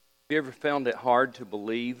you ever found it hard to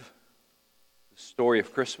believe the story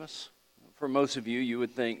of Christmas? For most of you, you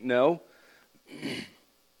would think, no,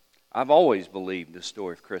 I've always believed the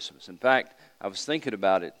story of Christmas. In fact, I was thinking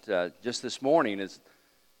about it just this morning.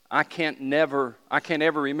 I can't ever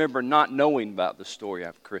remember not knowing about the story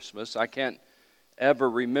of Christmas. I can't ever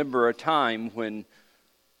remember a time when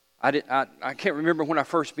I can't remember when I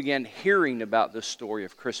first began hearing about the story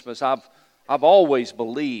of Christmas. I've always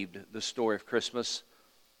believed the story of Christmas.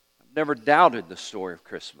 I've never doubted the story of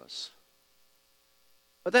Christmas.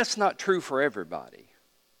 But that's not true for everybody.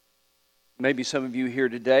 Maybe some of you here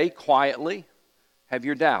today, quietly, have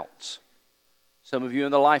your doubts. Some of you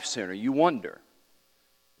in the Life Center, you wonder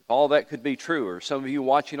if all that could be true. Or some of you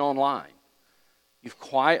watching online, you've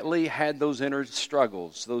quietly had those inner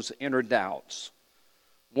struggles, those inner doubts,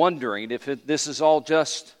 wondering if this is all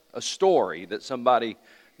just a story that somebody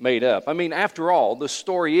made up. I mean, after all, the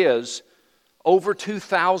story is over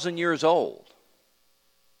 2,000 years old.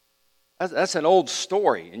 That's an old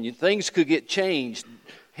story, and things could get changed,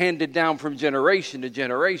 handed down from generation to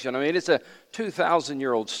generation. I mean, it's a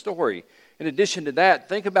 2,000-year-old story. In addition to that,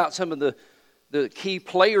 think about some of the key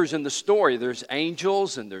players in the story. There's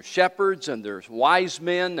angels, and there's shepherds, and there's wise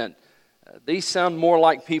men, and these sound more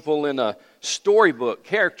like people in a storybook,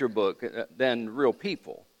 character book, than real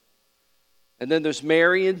people. And then there's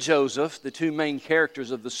Mary and Joseph, the two main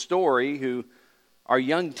characters of the story, who are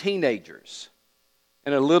young teenagers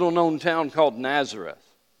in a little-known town called Nazareth.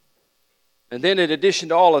 And then in addition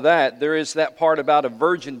to all of that, there is that part about a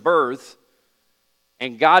virgin birth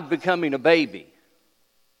and God becoming a baby.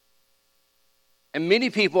 And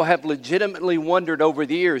many people have legitimately wondered over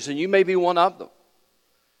the years, and you may be one of them.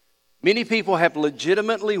 Many people have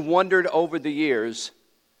legitimately wondered over the years,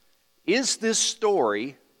 is this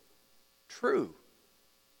story true?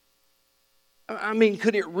 I mean,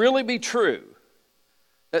 could it really be true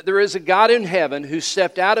that there is a God in heaven who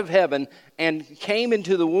stepped out of heaven and came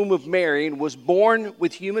into the womb of Mary and was born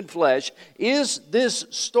with human flesh? Is this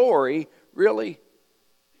story really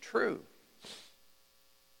true?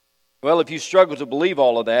 Well, if you struggle to believe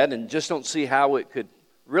all of that and just don't see how it could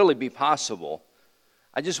really be possible,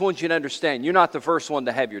 I just want you to understand, you're not the first one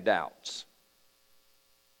to have your doubts.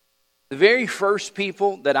 The very first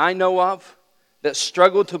people that I know of that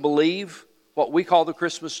struggled to believe what we call the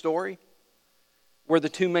Christmas story were the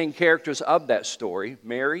two main characters of that story,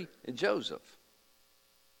 Mary and Joseph.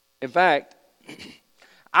 In fact,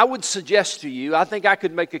 I would suggest to you, I think I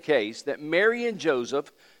could make a case that Mary and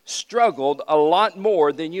Joseph struggled a lot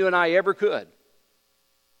more than you and I ever could.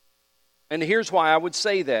 And here's why I would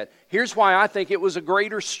say that. Here's why I think it was a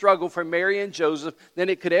greater struggle for Mary and Joseph than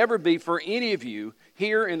it could ever be for any of you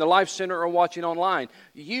here in the Life Center or watching online.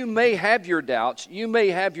 You may have your doubts, you may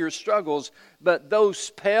have your struggles, but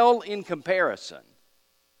those pale in comparison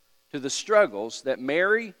to the struggles that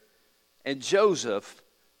Mary and Joseph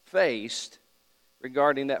faced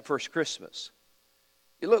regarding that first Christmas.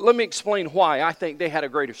 Let me explain why I think they had a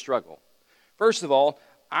greater struggle. First of all,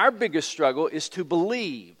 our biggest struggle is to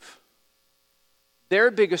believe. Their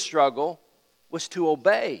biggest struggle was to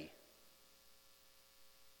obey.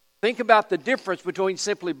 Think about the difference between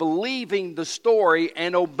simply believing the story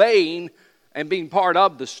and obeying and being part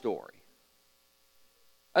of the story.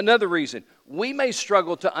 Another reason, we may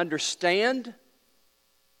struggle to understand,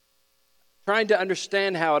 trying to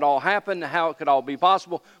understand how it all happened, how it could all be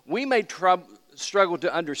possible. We may struggle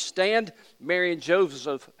to understand. Mary and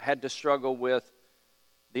Joseph had to struggle with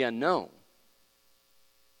the unknown.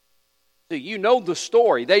 So you know the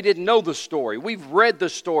story. They didn't know the story. We've read the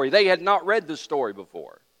story. They had not read the story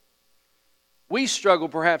before. We struggle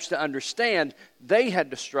perhaps to understand. They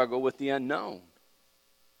had to struggle with the unknown.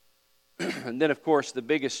 And then, of course, the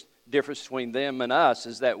biggest difference between them and us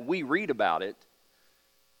is that we read about it.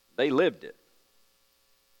 They lived it.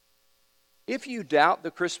 If you doubt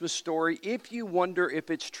the Christmas story, if you wonder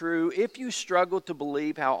if it's true, if you struggle to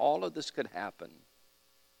believe how all of this could happen,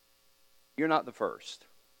 you're not the first.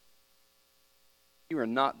 You are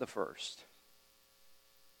not the first.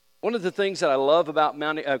 One of the things that I love about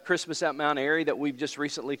Christmas at Mount Airy that we've just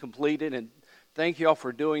recently completed, and thank you all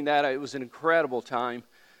for doing that. It was an incredible time.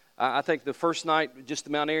 I think the first night, just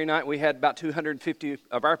the Mount Airy night, we had about 250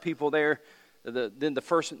 of our people there. Then the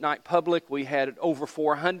first night public, we had over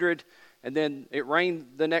 400. And then it rained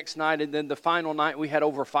the next night. And then the final night, we had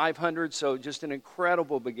over 500. So just an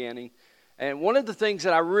incredible beginning. And one of the things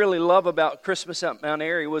that I really love about Christmas at Mount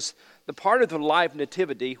Airy was the part of the live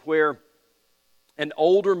nativity where an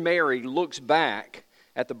older Mary looks back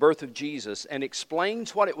at the birth of Jesus and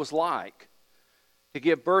explains what it was like to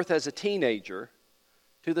give birth as a teenager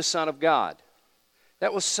to the Son of God.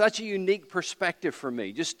 That was such a unique perspective for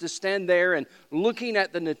me, just to stand there and looking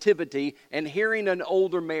at the nativity and hearing an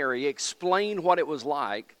older Mary explain what it was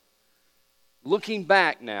like, looking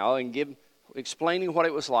back now and explaining what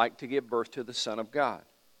it was like to give birth to the Son of God.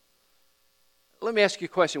 Let me ask you a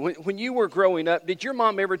question. When you were growing up, did your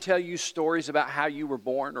mom ever tell you stories about how you were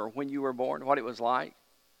born or when you were born, what it was like?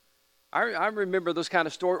 I remember those kind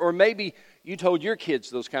of stories, or maybe you told your kids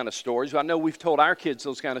those kind of stories. I know we've told our kids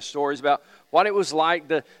those kind of stories about what it was like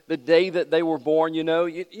the day that they were born. You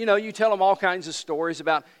tell them all kinds of stories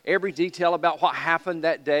about every detail about what happened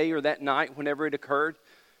that day or that night whenever it occurred.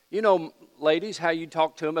 You know, ladies, how you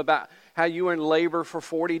talk to them about how you were in labor for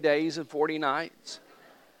 40 days and 40 nights.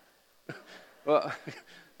 Well,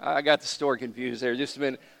 I got the story confused there. Just a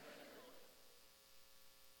minute.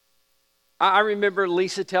 I remember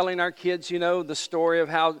Lisa telling our kids, the story of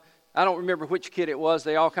how, I don't remember which kid it was.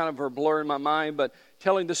 They all kind of were blurring my mind, but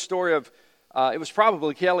telling the story of, it was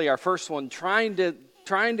probably Kelly, our first one, trying to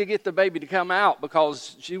get the baby to come out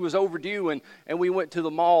because she was overdue, and we went to the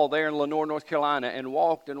mall there in Lenoir, North Carolina, and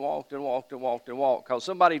walked because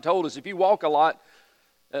somebody told us if you walk a lot,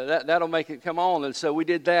 that'll make it come on, and so we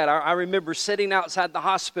did that. I remember sitting outside the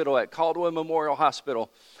hospital at Caldwell Memorial Hospital,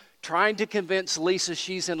 trying to convince Lisa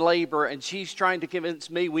she's in labor, and she's trying to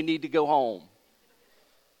convince me we need to go home.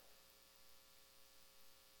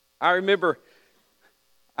 I remember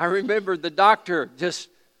the doctor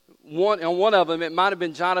on one of them, it might have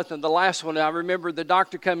been Jonathan, the last one, I remember the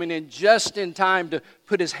doctor coming in just in time to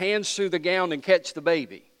put his hands through the gown and catch the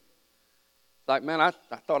baby. Like, man, I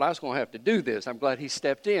thought I was going to have to do this. I'm glad he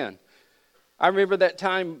stepped in. I remember that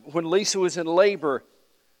time when Lisa was in labor,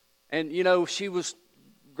 and, she was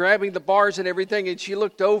grabbing the bars and everything, and she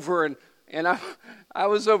looked over, and I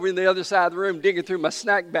was over in the other side of the room digging through my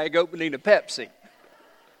snack bag opening a Pepsi.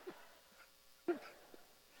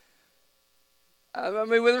 I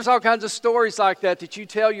mean, there's all kinds of stories like that you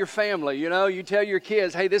tell your family, you tell your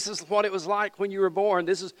kids, hey, this is what it was like when you were born.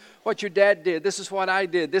 This is what your dad did. This is what I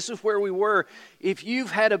did. This is where we were. If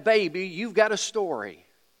you've had a baby, you've got a story.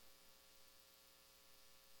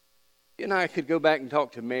 You and I could go back and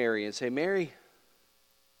talk to Mary and say, Mary,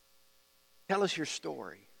 tell us your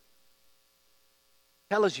story.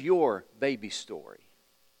 Tell us your baby story.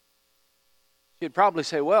 She'd probably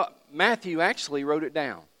say, well, Matthew actually wrote it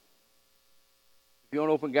down. If you want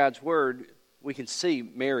to open God's Word, we can see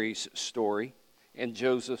Mary's story and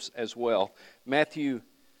Joseph's as well. Matthew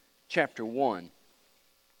chapter 1.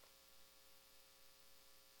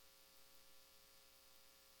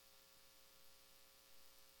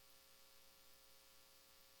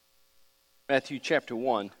 Matthew chapter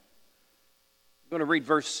 1. I'm going to read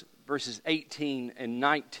verses 18 and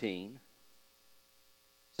 19. It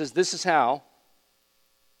says, This is how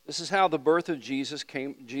the birth of Jesus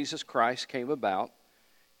Christ came about.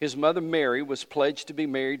 His mother Mary was pledged to be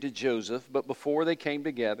married to Joseph, but before they came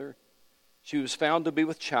together, she was found to be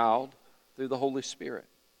with child through the Holy Spirit.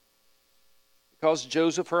 Because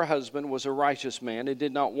Joseph, her husband, was a righteous man and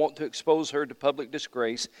did not want to expose her to public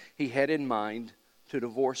disgrace, he had in mind to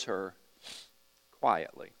divorce her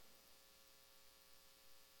quietly.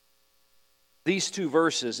 These two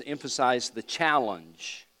verses emphasize the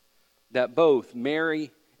challenge that both Mary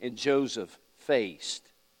and Joseph faced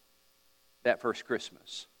that first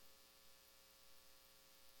Christmas.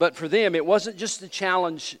 But for them, it wasn't just a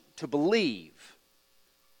challenge to believe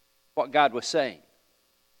what God was saying.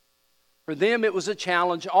 For them, it was a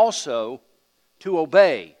challenge also to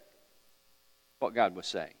obey what God was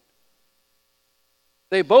saying.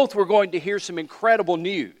 They both were going to hear some incredible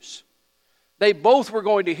news. They both were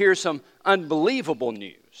going to hear some unbelievable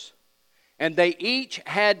news. And they each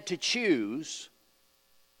had to choose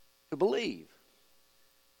to believe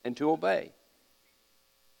and to obey.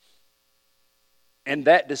 And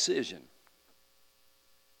that decision,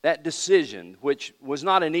 which was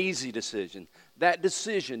not an easy decision, that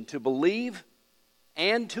decision to believe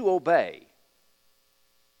and to obey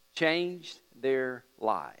changed their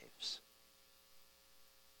lives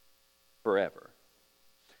forever.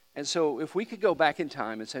 And so if we could go back in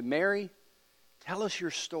time and say, Mary, tell us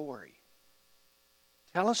your story.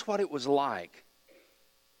 Tell us what it was like.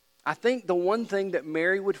 I think the one thing that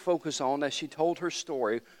Mary would focus on as she told her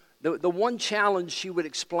story, the one challenge she would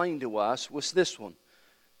explain to us was this one.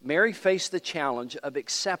 Mary faced the challenge of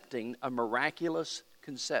accepting a miraculous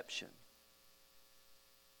conception.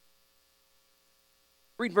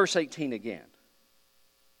 Read verse 18 again.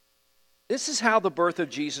 This is how the birth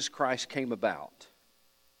of Jesus Christ came about.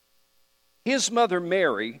 His mother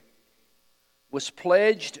Mary was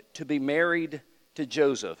pledged to be married to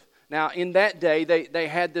Joseph. Now, in that day, they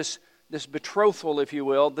had this betrothal, if you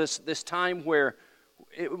will, this time where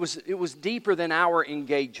it was deeper than our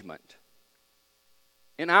engagement.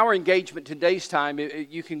 In our engagement today's time,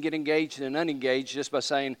 you can get engaged and unengaged just by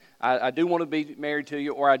saying, I do want to be married to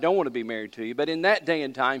you, or I don't want to be married to you. But in that day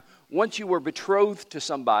and time, once you were betrothed to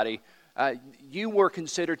somebody, you were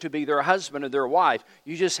considered to be their husband or their wife.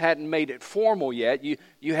 You just hadn't made it formal yet.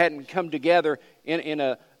 You hadn't come together in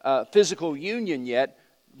a physical union yet.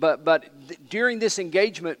 But during this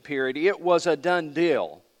engagement period, it was a done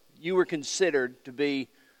deal. You were considered to be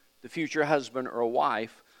the future husband or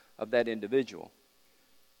wife of that individual.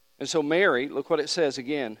 And so Mary, look what it says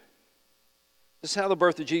again. This is how the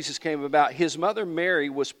birth of Jesus came about. His mother Mary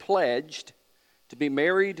was pledged to be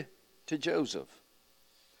married to Joseph.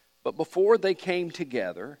 But before they came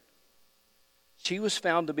together, she was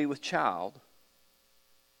found to be with child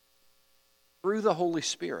through the Holy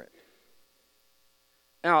Spirit.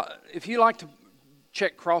 Now, if you like to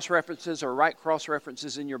check cross-references or write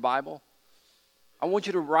cross-references in your Bible, I want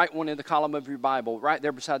you to write one in the column of your Bible, right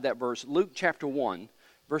there beside that verse, Luke chapter 1.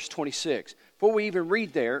 Verse 26. Before we even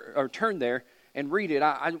read there, or turn there and read it,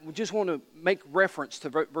 I just want to make reference to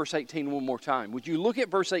verse 18 one more time. Would you look at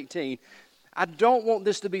verse 18? I don't want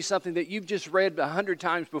this to be something that you've just read 100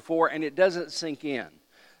 times before and it doesn't sink in.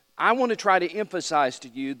 I want to try to emphasize to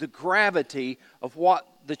you the gravity of what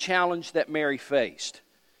the challenge that Mary faced.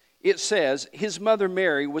 It says, his mother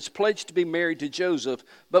Mary was pledged to be married to Joseph,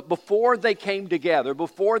 but before they came together,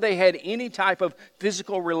 before they had any type of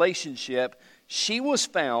physical relationship, she was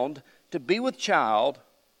found to be with child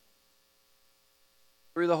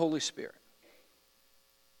through the Holy Spirit.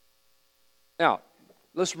 Now,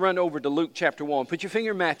 let's run over to Luke chapter 1. Put your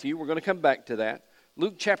finger in Matthew. We're going to come back to that.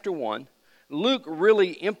 Luke chapter 1. Luke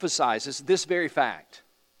really emphasizes this very fact.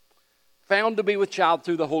 Found to be with child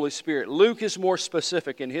through the Holy Spirit. Luke is more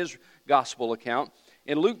specific in his gospel account.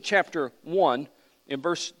 In Luke chapter 1, in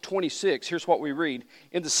verse 26, here's what we read.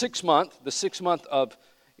 In the sixth month of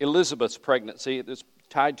Elizabeth's pregnancy, it's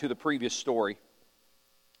tied to the previous story.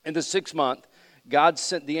 In the 6th month, God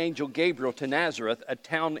sent the angel Gabriel to Nazareth, a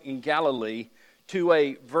town in Galilee, to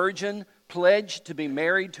a virgin pledged to be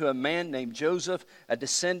married to a man named Joseph, a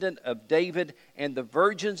descendant of David, and the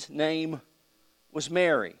virgin's name was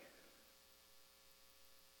Mary.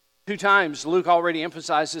 2 times Luke already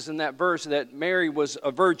emphasizes in that verse that Mary was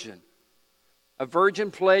a virgin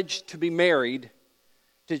pledged to be married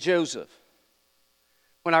to Joseph.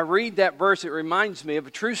 When I read that verse, it reminds me of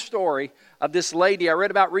a true story of this lady I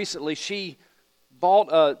read about recently. She bought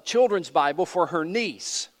a children's Bible for her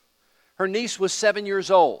niece. Her niece was 7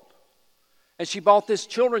 years old. And she bought this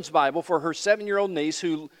children's Bible for her 7-year-old niece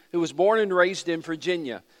who was born and raised in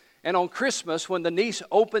Virginia. And on Christmas, when the niece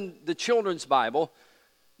opened the children's Bible,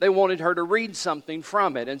 they wanted her to read something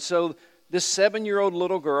from it. And so this 7-year-old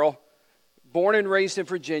little girl, born and raised in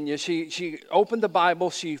Virginia, she opened the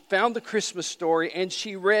Bible, she found the Christmas story, and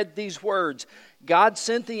she read these words. God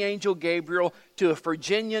sent the angel Gabriel to a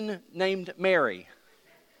Virginian named Mary.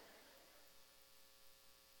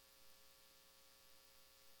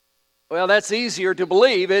 Well, that's easier to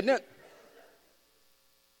believe, isn't it?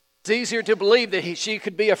 It's easier to believe that she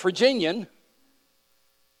could be a Virginian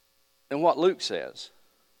than what Luke says.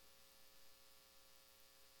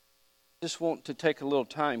 Just want to take a little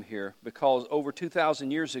time here because over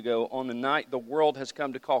 2,000 years ago, on the night the world has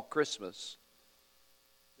come to call Christmas,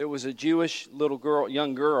 there was a Jewish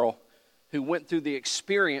young girl, who went through the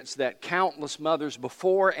experience that countless mothers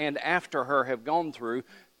before and after her have gone through,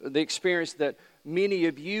 the experience that many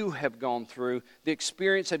of you have gone through, the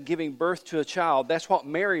experience of giving birth to a child. That's what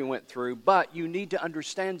Mary went through, but you need to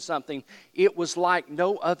understand something. It was like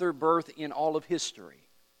no other birth in all of history.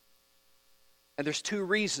 And there's 2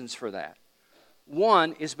 reasons for that.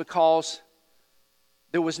 One is because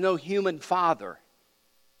there was no human father.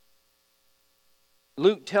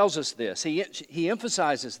 Luke tells us this. He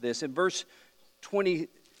emphasizes this in verse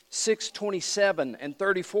 26, 27, and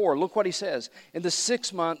 34. Look what he says. In the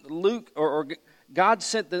 6th month, God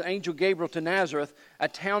sent the angel Gabriel to Nazareth, a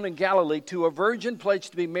town in Galilee, to a virgin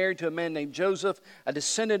pledged to be married to a man named Joseph, a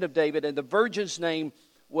descendant of David, and the virgin's name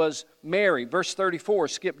was Mary. Verse 34,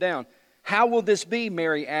 skip down. How will this be,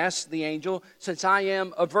 Mary asked the angel, since I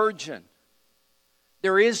am a virgin?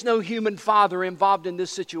 There is no human father involved in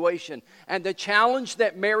this situation. And the challenge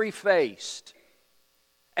that Mary faced,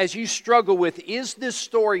 as you struggle with, is this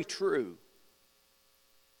story true?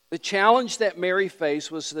 The challenge that Mary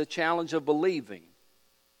faced was the challenge of believing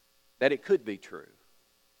that it could be true.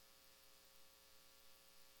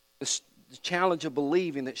 The challenge of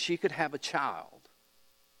believing that she could have a child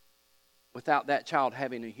without that child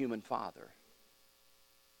having a human father.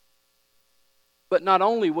 But not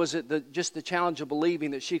only was it just the challenge of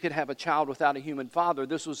believing that she could have a child without a human father,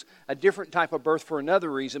 this was a different type of birth for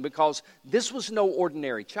another reason, because this was no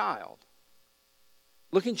ordinary child.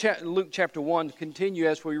 Look in Luke chapter 1, continue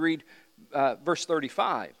as we read verse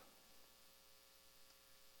 35.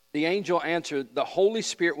 The angel answered, "The Holy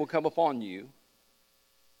Spirit will come upon you,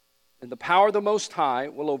 and the power of the Most High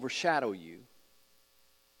will overshadow you."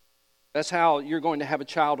 That's how you're going to have a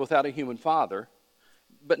child without a human father.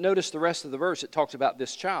 But notice the rest of the verse. It talks about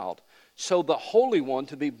this child. So the Holy One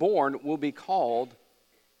to be born will be called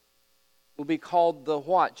the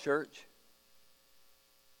what, church?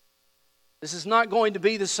 This is not going to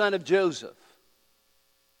be the son of Joseph.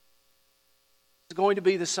 It's going to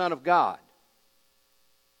be the Son of God.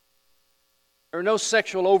 There are no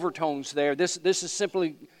sexual overtones there. This is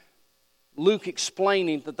simply Luke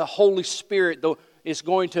explaining that the Holy Spirit is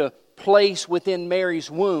going to place within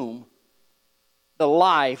Mary's womb the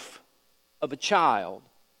life of a child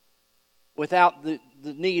without the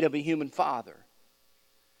need of a human father.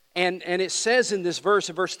 And it says in this verse,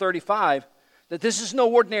 in verse 35, that this is no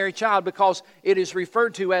ordinary child because it is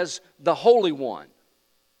referred to as the Holy One.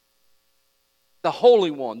 The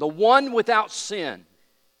Holy One, the one without sin.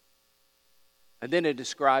 And then it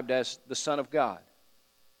described as the Son of God.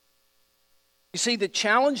 You see, the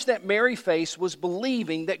challenge that Mary faced was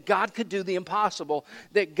believing that God could do the impossible,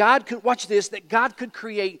 that God could, watch this, that God could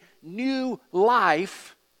create new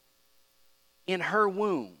life in her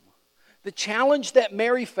womb. The challenge that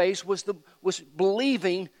Mary faced was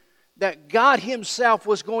believing that God Himself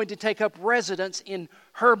was going to take up residence in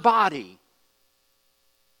her body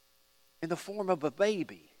in the form of a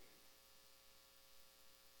baby.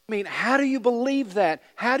 I mean, how do you believe that?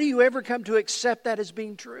 How do you ever come to accept that as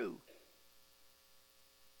being true?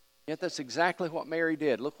 Yet that's exactly what Mary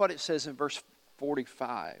did. Look what it says in verse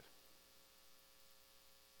 45.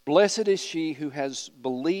 Blessed is she who has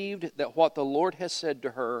believed that what the Lord has said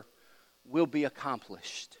to her will be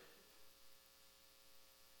accomplished.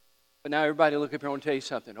 But now everybody look up here, I want to tell you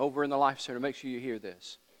something. Over in the Life Center, make sure you hear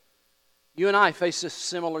this. You and I face a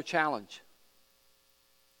similar challenge.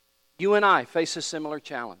 You and I face a similar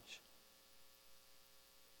challenge.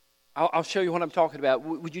 I'll show you what I'm talking about.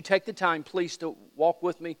 Would you take the time, please, to walk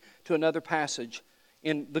with me to another passage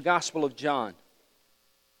in the Gospel of John.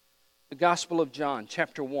 The Gospel of John,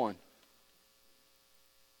 chapter 1.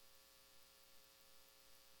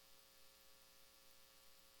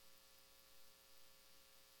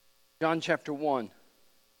 John chapter 1.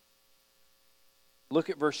 Look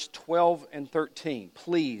at verse 12 and 13.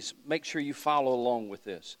 Please make sure you follow along with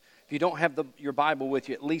this. If you don't have your Bible with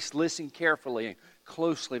you, at least listen carefully and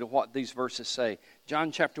closely to what these verses say.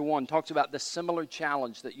 John chapter 1 talks about the similar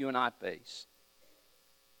challenge that you and I face.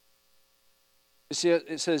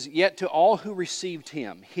 It says, yet to all who received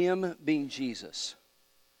Him, Him being Jesus,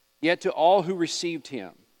 yet to all who received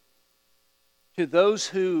Him, to those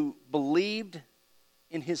who believed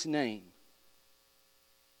in His name,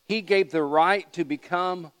 He gave the right to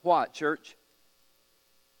become what, church?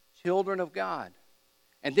 Children of God.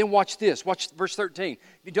 And then watch this. Watch verse 13.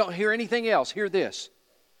 If you don't hear anything else, hear this.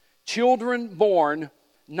 Children born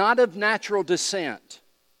not of natural descent,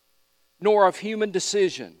 nor of human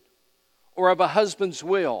decision, or of a husband's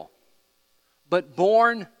will, but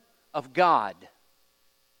born of God.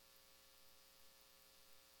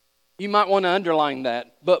 You might want to underline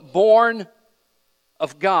that. But born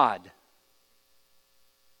of God.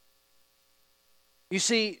 You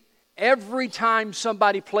see, every time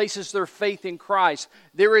somebody places their faith in Christ,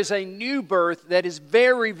 there is a new birth that is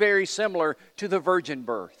very, very similar to the virgin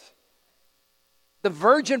birth. The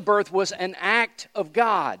virgin birth was an act of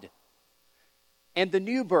God. And the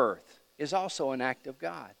new birth is also an act of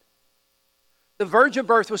God. The virgin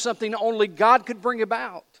birth was something only God could bring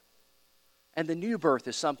about. And the new birth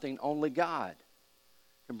is something only God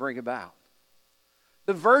can bring about.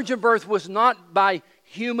 The virgin birth was not by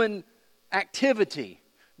human activity,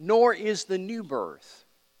 nor is the new birth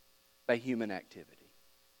by human activity.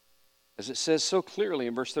 As it says so clearly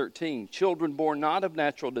in verse 13, children born not of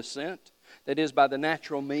natural descent, that is, by the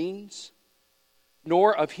natural means,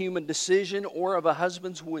 nor of human decision or of a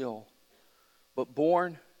husband's will, but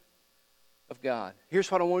born of God. Here's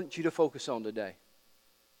what I want you to focus on today.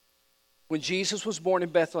 When Jesus was born in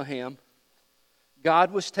Bethlehem,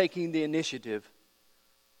 God was taking the initiative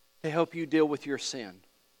to help you deal with your sin.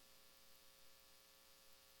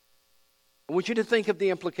 I want you to think of the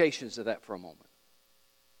implications of that for a moment.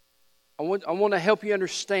 I want to help you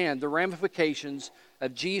understand the ramifications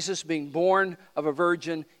of Jesus being born of a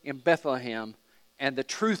virgin in Bethlehem and the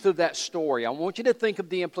truth of that story. I want you to think of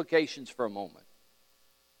the implications for a moment.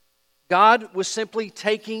 God was simply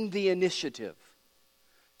taking the initiative.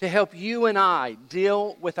 to help you and I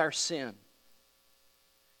deal with our sin.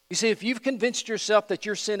 You see, if you've convinced yourself that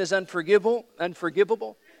your sin is unforgivable,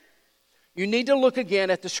 you need to look again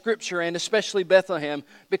at the Scripture and especially Bethlehem,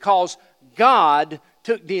 because God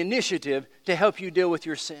took the initiative to help you deal with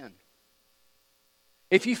your sin.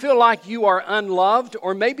 If you feel like you are unloved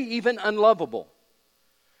or maybe even unlovable,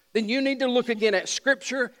 then you need to look again at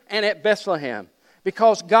Scripture and at Bethlehem,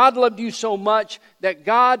 because God loved you so much that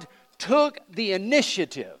God took the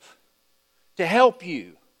initiative to help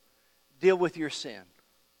you deal with your sin.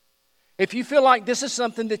 If you feel like this is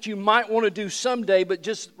something that you might want to do someday, but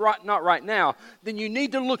just not right now, then you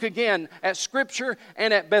need to look again at Scripture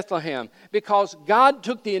and at Bethlehem, because God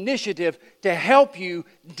took the initiative to help you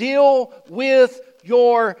deal with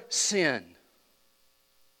your sin.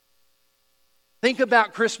 Think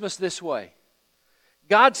about Christmas this way.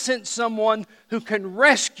 God sent someone who can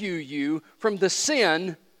rescue you from the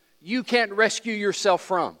sin you can't rescue yourself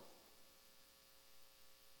from.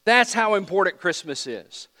 That's how important Christmas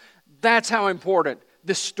is. That's how important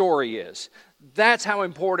this story is. That's how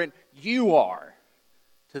important you are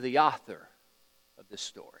to the author of this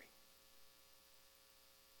story.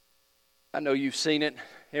 I know you've seen it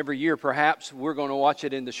every year, perhaps. We're going to watch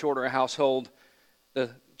it in the Shorter household,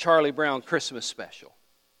 the Charlie Brown Christmas special.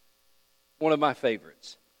 One of my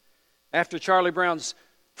favorites. After Charlie Brown's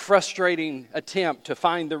frustrating attempt to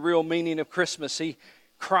find the real meaning of Christmas, he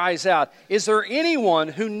cries out, "Is there anyone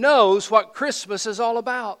who knows what Christmas is all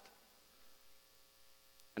about?"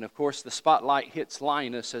 And of course, the spotlight hits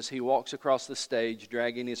Linus as he walks across the stage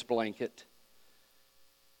dragging his blanket.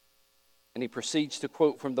 And he proceeds to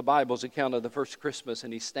quote from the Bible's account of the first Christmas,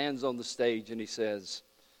 and he stands on the stage and he says,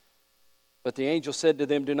 "But the angel said to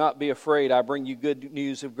them, 'Do not be afraid. I bring you good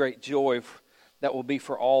news of great joy that will be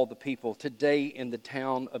for all the people. Today in the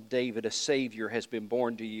town of David a Savior has been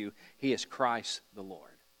born to you. He is Christ the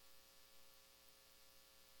Lord.'"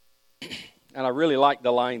 And I really like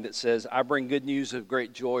the line that says, "I bring good news of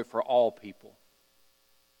great joy for all people."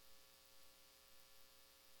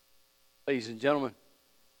 Ladies and gentlemen,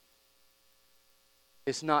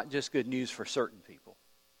 it's not just good news for certain people.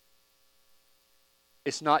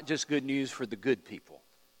 It's not just good news for the good people.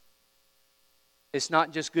 It's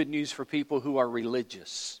not just good news for people who are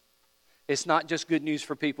religious. It's not just good news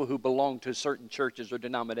for people who belong to certain churches or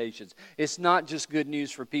denominations. It's not just good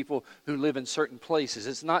news for people who live in certain places.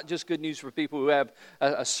 It's not just good news for people who have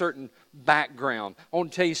a certain background. I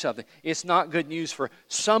want to tell you something. It's not good news for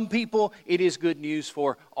some people. It is good news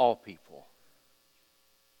for all people.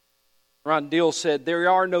 Ron Deal said, "There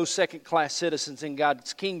are no second-class citizens in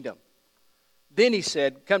God's kingdom." Then he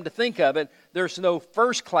said, come to think of it, there's no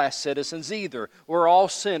first-class citizens either. We're all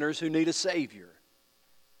sinners who need a Savior.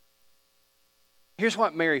 Here's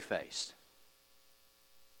what Mary faced.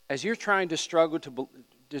 As you're trying to struggle to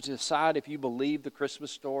decide if you believe the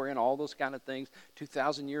Christmas story and all those kind of things,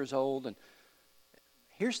 2,000 years old, and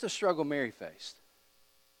here's the struggle Mary faced.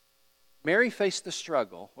 Mary faced the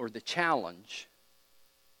struggle or the challenge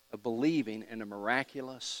of believing in a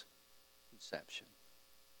miraculous conception.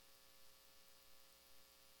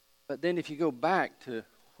 But then if you go back to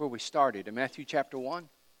where we started, in Matthew chapter 1,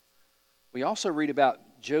 we also read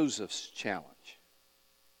about Joseph's challenge.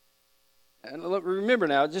 And remember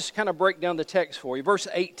now, just kind of break down the text for you. Verse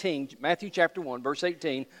 18, Matthew chapter 1, verse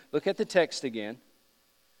 18, look at the text again.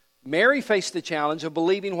 Mary faced the challenge of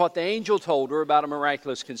believing what the angel told her about a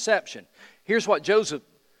miraculous conception. Here's what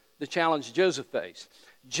the challenge Joseph faced.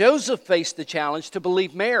 Joseph faced the challenge to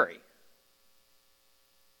believe Mary.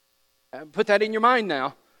 Put that in your mind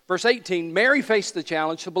now. Verse 18, Mary faced the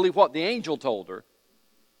challenge to believe what the angel told her.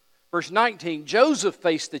 Verse 19, Joseph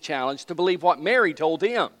faced the challenge to believe what Mary told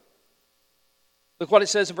him. Look what it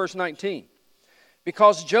says in verse 19.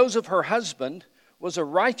 Because Joseph, her husband, was a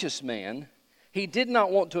righteous man, he did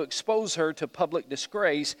not want to expose her to public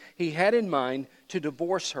disgrace. He had in mind to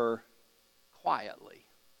divorce her quietly.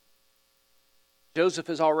 Joseph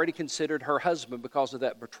is already considered her husband because of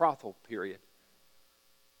that betrothal period.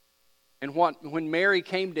 And when Mary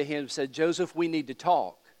came to him and said, "Joseph, we need to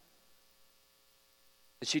talk,"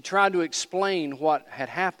 and she tried to explain what had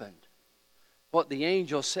happened, what the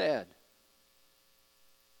angel said,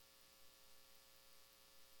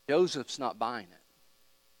 Joseph's not buying it.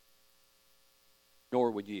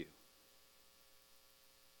 Nor would you.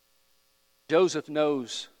 Joseph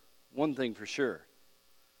knows one thing for sure.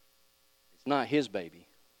 It's not his baby.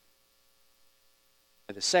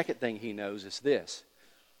 And the second thing he knows is this.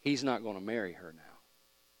 He's not going to marry her now.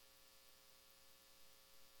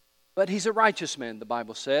 But he's a righteous man, the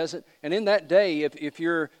Bible says. And in that day, if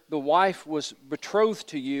the wife was betrothed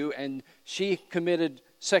to you and she committed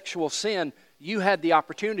sexual sin, you had the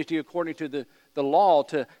opportunity, according to the law,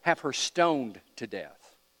 to have her stoned to death.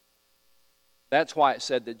 That's why it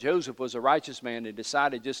said that Joseph was a righteous man and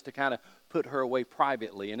decided just to kind of put her away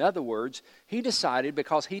privately. In other words, he decided,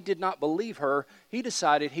 because he did not believe her, he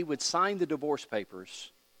decided he would sign the divorce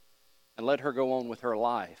papers and let her go on with her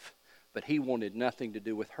life. But he wanted nothing to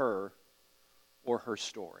do with her or her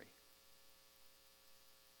story.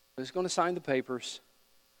 He was going to sign the papers,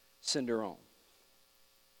 send her on.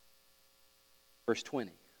 Verse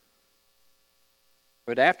 20.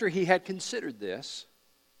 But after he had considered this,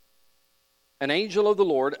 an angel of the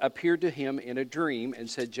Lord appeared to him in a dream and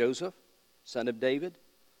said, Joseph, son of David,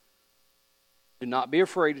 do not be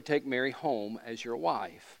afraid to take Mary home as your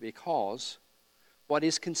wife, because what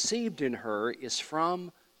is conceived in her is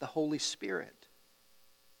from the Holy Spirit.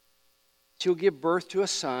 She'll give birth to a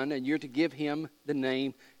son, and you're to give him the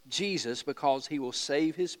name Jesus, because he will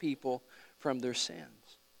save his people from their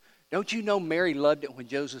sins. Don't you know Mary loved it when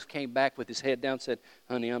Joseph came back with his head down and said,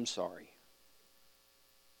 honey, I'm sorry.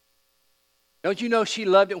 Don't you know she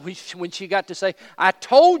loved it when she got to say, I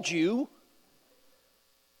told you.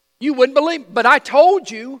 You wouldn't believe, but I told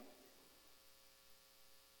you.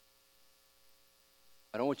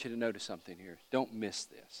 I don't want you to notice something here. Don't miss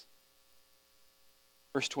this.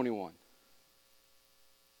 Verse 21.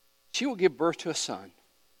 She will give birth to a son.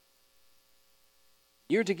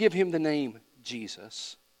 You're to give him the name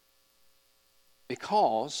Jesus,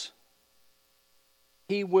 because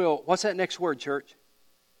he will, what's that next word, church?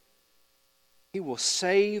 He will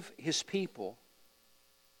save his people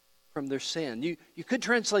from their sin. You could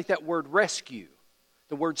translate that word rescue.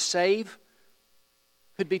 The word save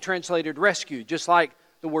could be translated rescue, just like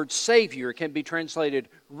the word Savior can be translated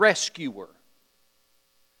rescuer.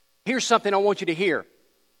 Here's something I want you to hear.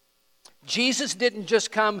 Jesus didn't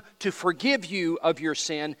just come to forgive you of your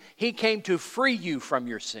sin. He came to free you from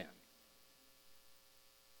your sin.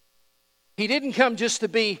 He didn't come just to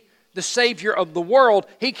be the Savior of the world.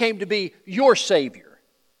 He came to be your Savior.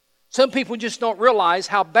 Some people just don't realize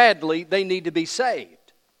how badly they need to be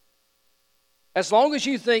saved. As long as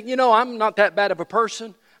you think, I'm not that bad of a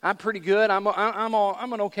person. I'm pretty good. I'm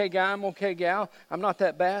an okay guy. I'm an okay gal. I'm not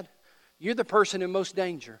that bad. You're the person in most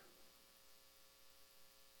danger.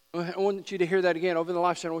 I want you to hear that again. Over the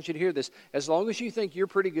lifetime, I want you to hear this. As long as you think you're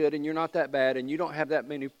pretty good and you're not that bad and you don't have that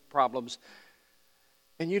many problems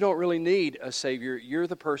and you don't really need a Savior, you're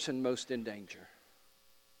the person most in danger.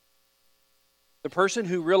 The person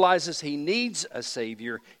who realizes he needs a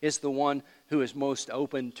Savior is the one who is most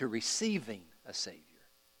open to receiving a Savior.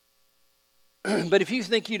 But if you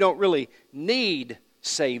think you don't really need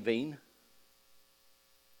saving,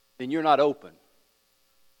 then you're not open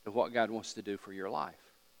to what God wants to do for your life.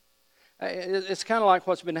 It's kind of like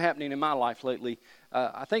what's been happening in my life lately.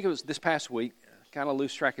 I think it was this past week, kind of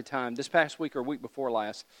lose track of time, this past week or week before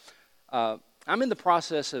last. I'm in the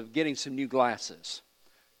process of getting some new glasses.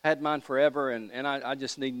 Had mine forever, and I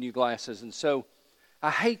just need new glasses. And so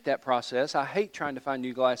I hate that process. I hate trying to find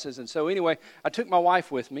new glasses. And so anyway, I took my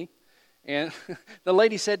wife with me. And the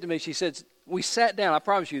lady said to me, she said, we sat down. I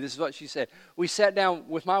promise you, this is what she said. We sat down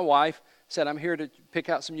with my wife, said, I'm here to pick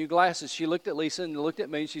out some new glasses. She looked at Lisa and looked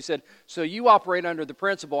at me, and she said, so you operate under the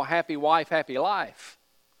principle, happy wife, happy life.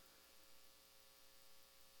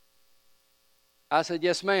 I said,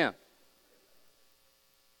 yes, ma'am.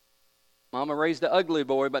 Mama raised an ugly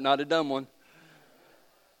boy, but not a dumb one.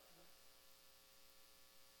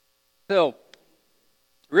 So,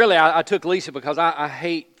 really, I took Lisa because I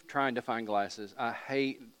hate trying to find glasses. I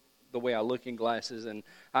hate the way I look in glasses, and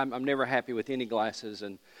I'm never happy with any glasses.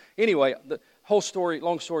 And anyway, the whole story,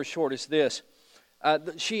 long story short, is this.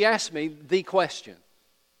 She asked me the question.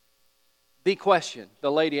 The question.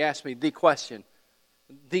 The lady asked me the question.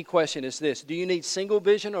 The question is this. Do you need single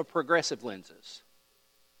vision or progressive lenses?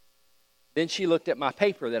 Then she looked at my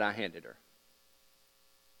paper that I handed her.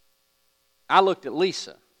 I looked at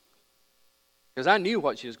Lisa because I knew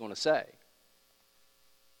what she was going to say.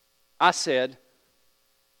 I said,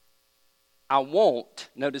 I want,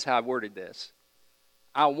 notice how I worded this,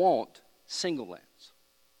 I want single lens.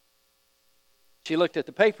 She looked at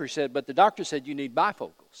the paper and said, but the doctor said you need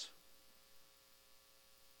bifocals.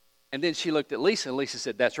 And then she looked at Lisa, and Lisa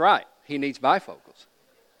said, that's right, he needs bifocals.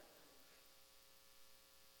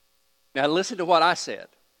 Now listen to what I said.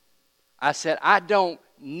 I said, I don't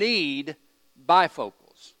need bifocals.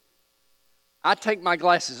 I take my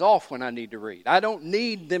glasses off when I need to read. I don't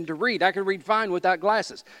need them to read. I can read fine without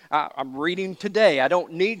glasses. I'm reading today. I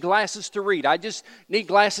don't need glasses to read. I just need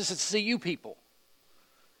glasses to see you people.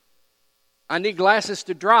 I need glasses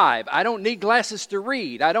to drive. I don't need glasses to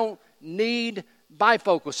read. I don't need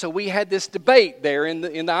bifocals. So we had this debate there in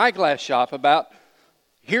the eyeglass shop about,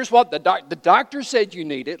 here's what the doctor said you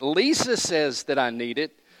need it. Lisa says that I need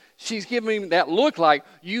it. She's giving me that look like,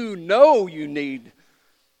 you know you need.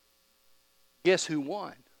 Guess who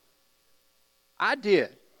won? I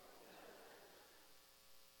did.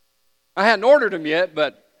 I hadn't ordered them yet,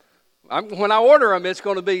 but when I order them, it's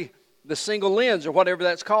going to be the single lens or whatever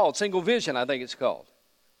that's called. Single vision, I think it's called.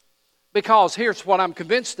 Because here's what I'm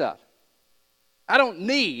convinced of. I don't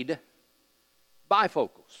need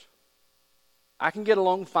bifocals. I can get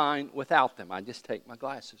along fine without them. I just take my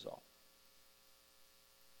glasses off.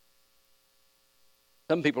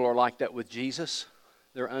 Some people are like that with Jesus.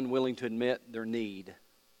 They're unwilling to admit their need.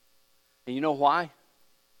 And you know why?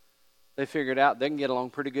 They figured out they can get along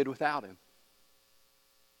pretty good without him.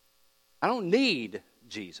 I don't need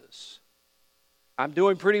Jesus. I'm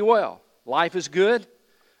doing pretty well. Life is good.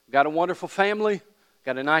 Got a wonderful family.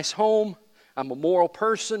 Got a nice home. I'm a moral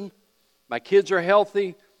person. My kids are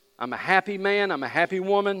healthy. I'm a happy man. I'm a happy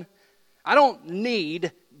woman. I don't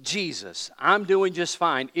need Jesus. I'm doing just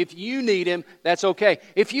fine. If you need him, that's okay.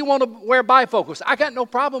 If you want to wear bifocals, I got no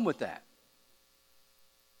problem with that.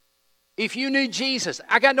 If you need Jesus,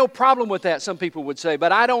 I got no problem with that, some people would say,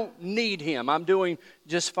 but I don't need him. I'm doing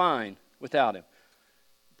just fine without him.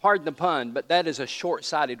 Pardon the pun, but that is a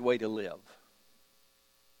short-sighted way to live.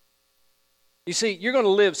 You see, you're going to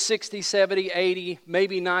live 60, 70, 80,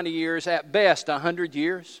 maybe 90 years, at best 100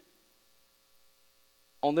 years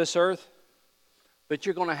on this earth. But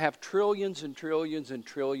you're going to have trillions and trillions and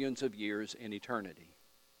trillions of years in eternity.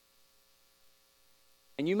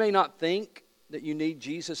 And you may not think that you need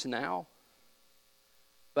Jesus now,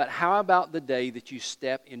 but how about the day that you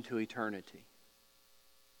step into eternity?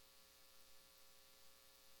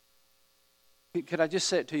 Could I just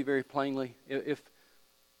say it to you very plainly?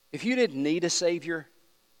 If you didn't need a Savior,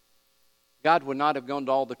 God would not have gone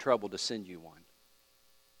to all the trouble to send you one.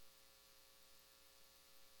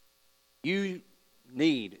 You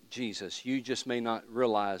need Jesus. You just may not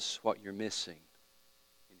realize what you're missing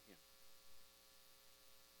in him.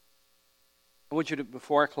 I want you to,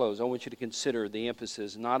 before I close, I want you to consider the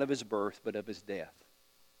emphasis not of his birth, but of his death.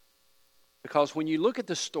 Because when you look at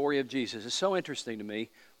the story of Jesus, it's so interesting to me.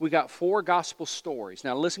 We got 4 gospel stories.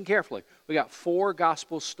 Now listen carefully. We got 4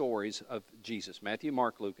 gospel stories of Jesus: Matthew,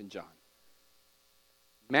 Mark, Luke, and John.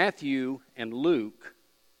 Matthew and Luke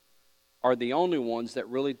are the only ones that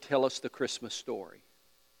really tell us the Christmas story.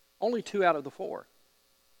 Only 2 out of the 4.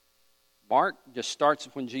 Mark just starts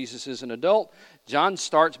when Jesus is an adult. John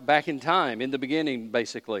starts back in time, in the beginning,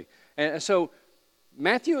 basically. And so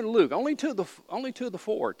Matthew and Luke, only two of the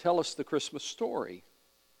 4 tell us the Christmas story.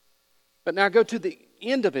 But now go to the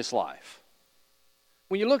end of his life.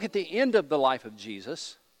 When you look at the end of the life of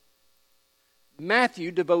Jesus,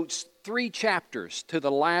 Matthew devotes 3 chapters to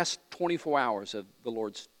the last 24 hours of the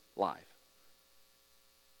Lord's life.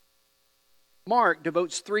 Mark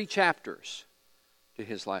devotes 3 chapters to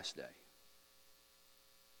his last day.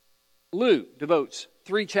 Luke devotes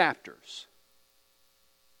 3 chapters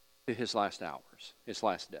to his last hours, his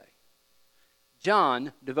last day.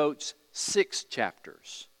 John devotes 6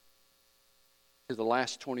 chapters to the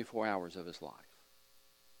last 24 hours of his life.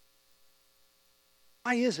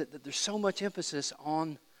 Why is it that there's so much emphasis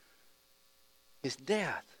on his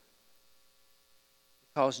death?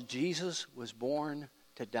 Because Jesus was born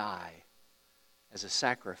to die as a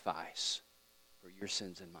sacrifice for your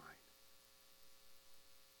sins and mine.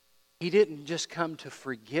 He didn't just come to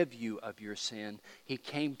forgive you of your sin. He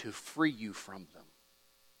came to free you from them.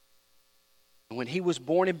 And when he was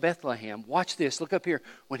born in Bethlehem, watch this, look up here.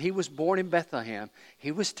 When he was born in Bethlehem,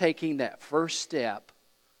 he was taking that first step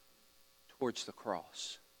towards the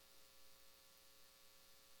cross.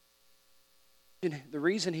 And the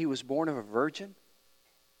reason he was born of a virgin,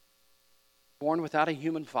 born without a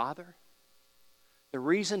human father, the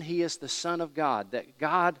reason he is the Son of God, that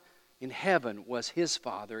God in heaven was his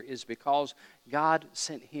Father, is because God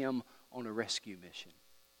sent him on a rescue mission.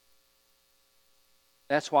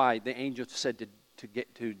 That's why the angel said to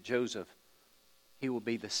get to Joseph, he will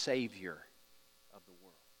be the Savior of the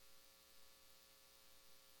world.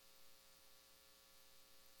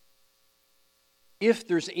 If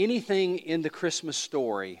there's anything in the Christmas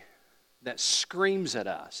story that screams at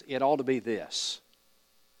us, it ought to be this.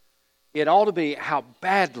 It ought to be how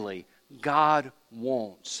badly God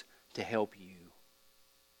wants to help you.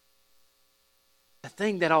 The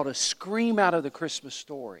thing that ought to scream out of the Christmas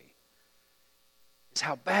story is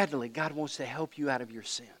how badly God wants to help you out of your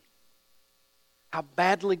sin. How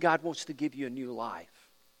badly God wants to give you a new life.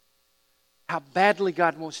 How badly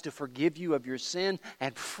God wants to forgive you of your sin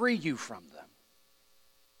and free you from them.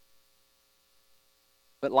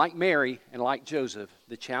 But like Mary and like Joseph,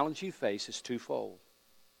 the challenge you face is twofold.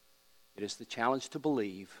 It is the challenge to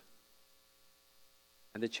believe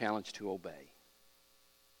and the challenge to obey.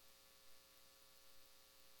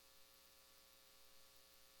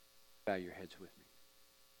 Bow your heads with me.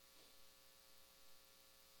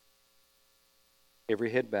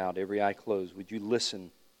 Every head bowed, every eye closed. Would you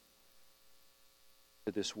listen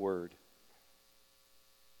to this word?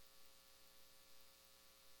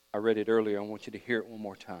 I read it earlier. I want you to hear it one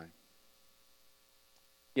more time.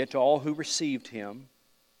 Yet to all who received him,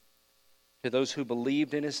 to those who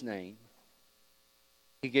believed in his name,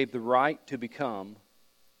 he gave the right to become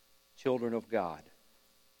children of God.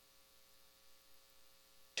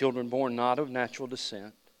 Children born not of natural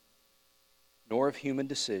descent, nor of human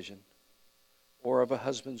decision, or of a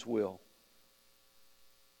husband's will,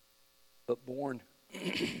 but born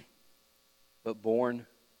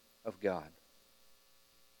of God.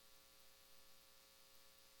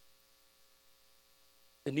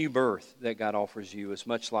 The new birth that God offers you is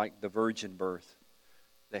much like the virgin birth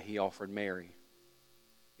that he offered Mary.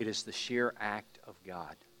 It is the sheer act of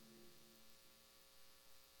God.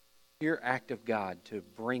 Sheer act of God to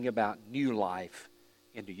bring about new life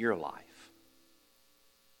into your life.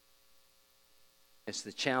 It's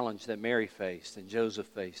the challenge that Mary faced and Joseph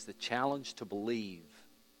faced, the challenge to believe,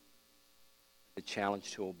 the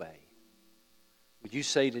challenge to obey. Would you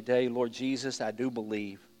say today, Lord Jesus, I do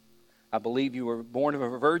believe. I believe you were born of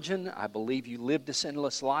a virgin. I believe you lived a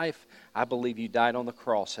sinless life. I believe you died on the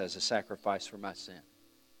cross as a sacrifice for my sin.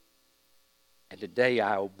 And today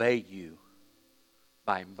I obey you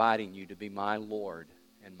by inviting you to be my Lord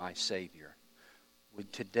and my Savior.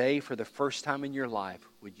 Would today, for the first time in your life,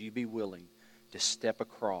 would you be willing to step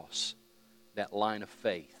across that line of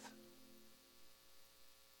faith,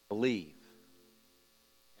 believe,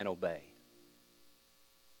 and obey?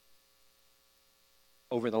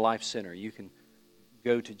 Over the Life Center, you can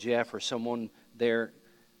go to Jeff or someone there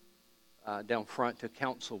down front to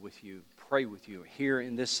counsel with you, pray with you. Here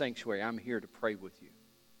in this sanctuary, I'm here to pray with you,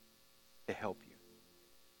 to help you.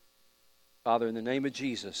 Father, in the name of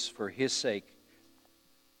Jesus, for his sake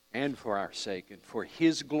and for our sake and for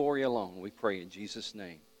his glory alone, we pray in Jesus'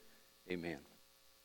 name. Amen.